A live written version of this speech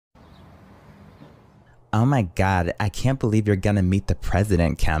Oh my god, I can't believe you're gonna meet the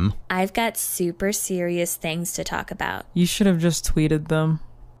president, Kim. I've got super serious things to talk about. You should have just tweeted them.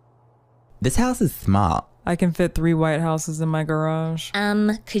 This house is small. I can fit 3 White Houses in my garage.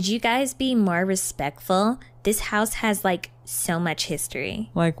 Could you guys be more respectful? This house has, like, so much history.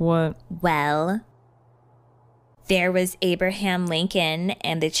 Like what? Well, there was Abraham Lincoln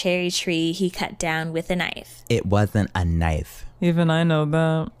and the cherry tree he cut down with a knife. It wasn't a knife. Even I know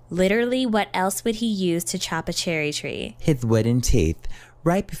that. Literally, what else would he use to chop a cherry tree? His wooden teeth,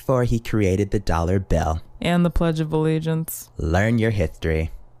 right before he created the dollar bill. And the Pledge of Allegiance. Learn your history.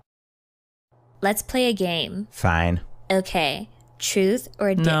 Let's play a game. Fine. Okay, truth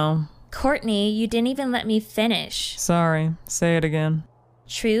or dare? No. Courtney, you didn't even let me finish. Sorry. Say it again.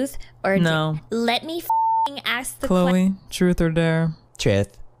 Truth or dare? No. Let me ask the Chloe, truth or dare?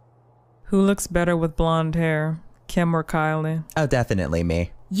 Truth. Who looks better with blonde hair? Kim or Kylie? Oh, definitely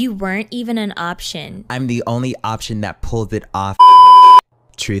me. You weren't even an option. I'm the only option that pulls it off.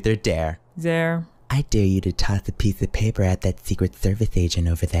 Truth or dare? Dare. I dare you to toss a piece of paper at that Secret Service agent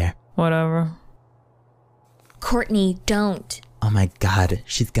over there. Whatever. Courtney, don't. Oh my god,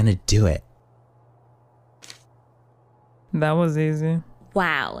 she's gonna do it. That was easy.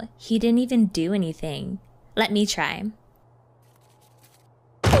 Wow, he didn't even do anything. Let me try.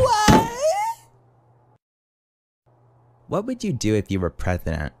 What would you do if you were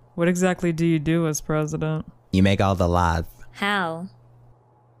president? What exactly do you do as president? You make all the laws. How?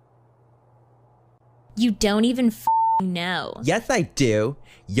 You don't even know. Yes, I do.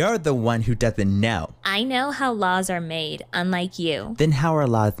 You're the one who doesn't know. I know how laws are made, unlike you. Then how are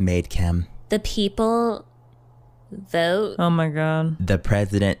laws made, Kim? The people vote. Oh my god. The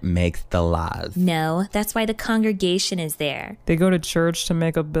president makes the laws. No, that's why the congregation is there. They go to church to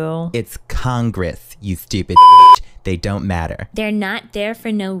make a bill. It's Congress, you stupid They don't matter. They're not there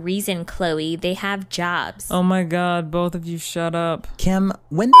for no reason, Chloe. They have jobs. Oh my god, both of you shut up. Kim,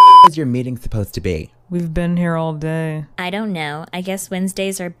 when is your meeting supposed to be? We've been here all day. I don't know. I guess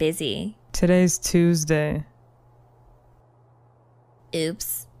Wednesdays are busy. Today's Tuesday.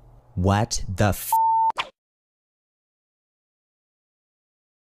 Oops. What the